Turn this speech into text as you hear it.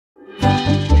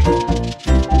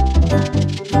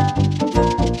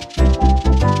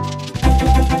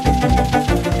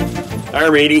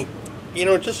Alrighty, you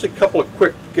know, just a couple of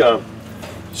quick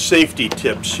safety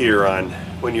tips here on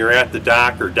when you're at the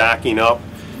dock or docking up.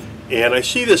 And I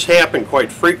see this happen quite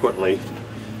frequently.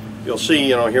 You'll see,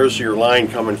 you know, here's your line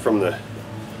coming from the,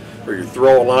 or you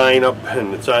throw a line up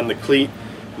and it's on the cleat.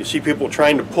 You see people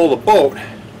trying to pull the boat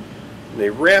and they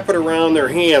wrap it around their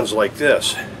hands like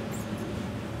this.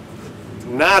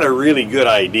 Not a really good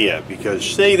idea, because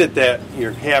say that you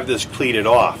have this cleated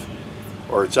off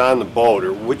or it's on the boat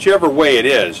or whichever way it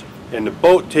is, and the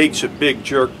boat takes a big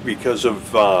jerk because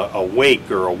of a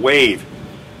wake or a wave,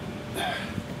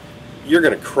 you're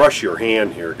going to crush your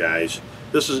hand here, guys.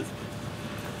 This is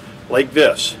like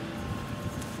this,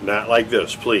 not like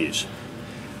this, please.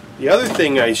 The other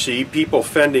thing I see people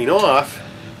fending off,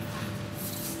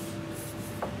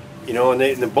 you know, and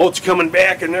the boat's coming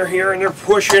back and they're here and they're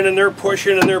pushing and they're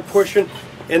pushing and they're pushing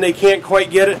and they can't quite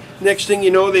get it. Next thing you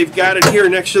know, they've got it here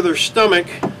next to their stomach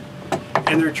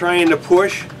and they're trying to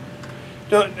push.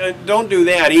 Don't do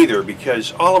that either,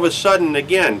 because all of a sudden,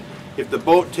 again, if the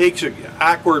boat takes an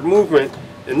awkward movement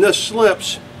and this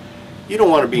slips, you don't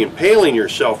want to be impaling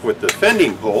yourself with the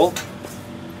fending pole.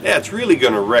 That's really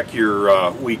going to wreck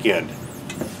your weekend.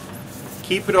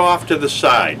 Keep it off to the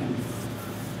side.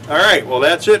 Alright, well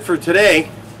that's it for today.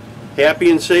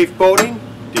 Happy and safe boating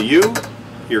to you,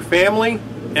 your family,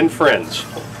 and friends.